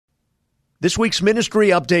This week's ministry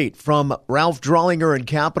update from Ralph Drollinger and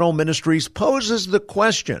Capital Ministries poses the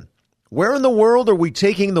question, where in the world are we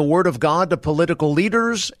taking the Word of God to political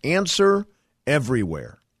leaders? Answer,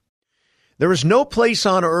 everywhere. There is no place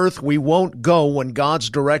on earth we won't go when God's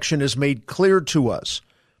direction is made clear to us.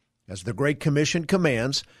 As the Great Commission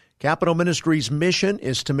commands, Capital Ministries' mission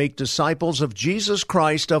is to make disciples of Jesus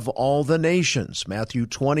Christ of all the nations, Matthew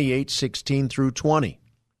 28:16 through 20.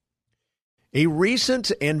 A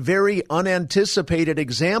recent and very unanticipated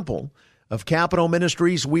example of Capital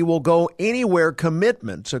Ministries' We Will Go Anywhere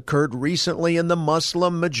commitment occurred recently in the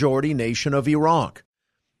Muslim-majority nation of Iraq.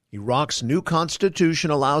 Iraq's new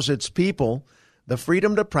constitution allows its people the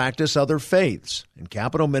freedom to practice other faiths, and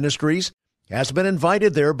Capital Ministries has been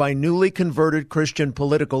invited there by newly converted Christian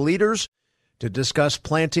political leaders to discuss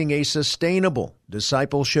planting a sustainable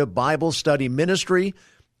discipleship Bible study ministry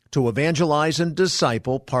to evangelize and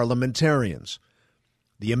disciple parliamentarians.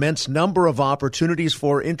 The immense number of opportunities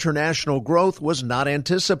for international growth was not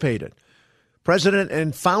anticipated. President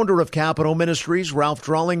and founder of Capital Ministries, Ralph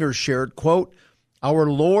Drollinger, shared, quote,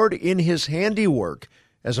 "Our Lord in his handiwork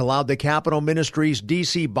has allowed the Capital Ministries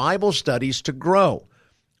D.C. Bible studies to grow.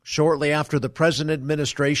 Shortly after the President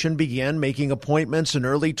administration began making appointments in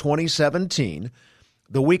early 2017,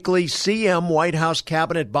 the weekly CM White House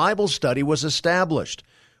Cabinet Bible Study was established,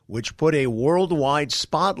 which put a worldwide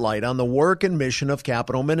spotlight on the work and mission of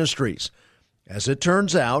Capital Ministries. As it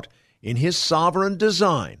turns out, in his sovereign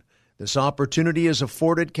design, this opportunity has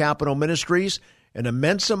afforded Capital Ministries an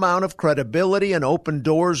immense amount of credibility and opened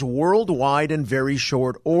doors worldwide in very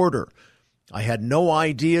short order. I had no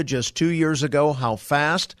idea just 2 years ago how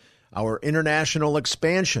fast our international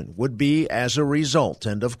expansion would be as a result,"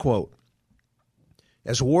 end of quote.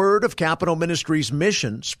 As word of Capital Ministries'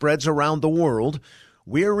 mission spreads around the world,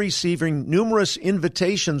 we are receiving numerous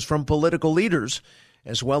invitations from political leaders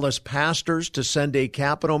as well as pastors to send a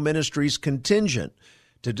Capital Ministries contingent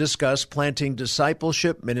to discuss planting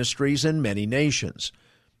discipleship ministries in many nations.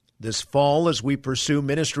 This fall, as we pursue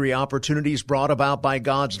ministry opportunities brought about by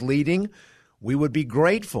God's leading, we would be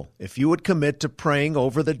grateful if you would commit to praying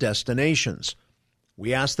over the destinations.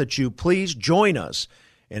 We ask that you please join us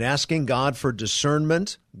in asking God for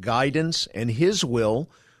discernment, guidance, and His will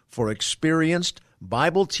for experienced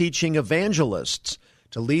Bible-teaching evangelists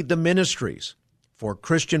to lead the ministries, for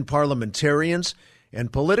Christian parliamentarians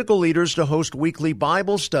and political leaders to host weekly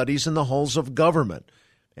Bible studies in the halls of government,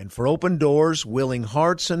 and for open doors, willing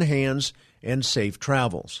hearts and hands, and safe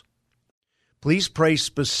travels. Please pray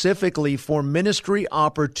specifically for ministry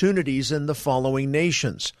opportunities in the following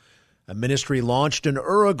nations. A ministry launched in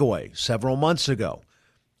Uruguay several months ago.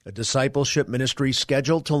 A discipleship ministry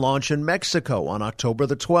scheduled to launch in Mexico on October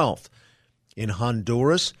the 12th. In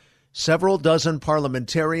Honduras, several dozen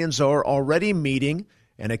parliamentarians are already meeting,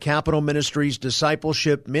 and a Capital Ministries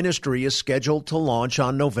discipleship ministry is scheduled to launch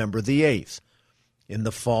on November the 8th. In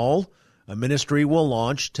the fall, a ministry will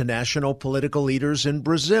launch to national political leaders in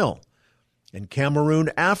Brazil. In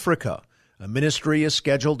Cameroon, Africa, a ministry is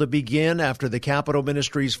scheduled to begin after the Capital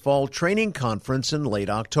Ministries Fall Training Conference in late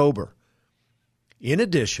October. In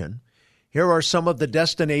addition, here are some of the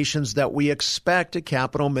destinations that we expect a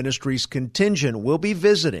Capital Ministries contingent will be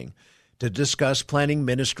visiting to discuss planning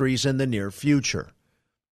ministries in the near future.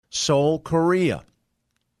 Seoul, Korea.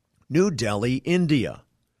 New Delhi, India.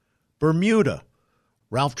 Bermuda.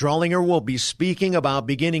 Ralph Drollinger will be speaking about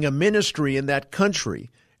beginning a ministry in that country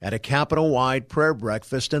at a Capital-wide prayer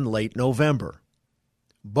breakfast in late November.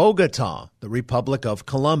 Bogota, the Republic of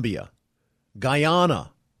Colombia.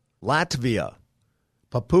 Guyana. Latvia.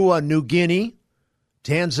 Papua New Guinea,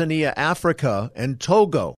 Tanzania, Africa, and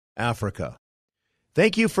Togo, Africa.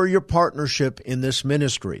 Thank you for your partnership in this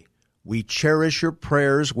ministry. We cherish your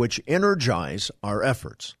prayers, which energize our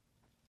efforts.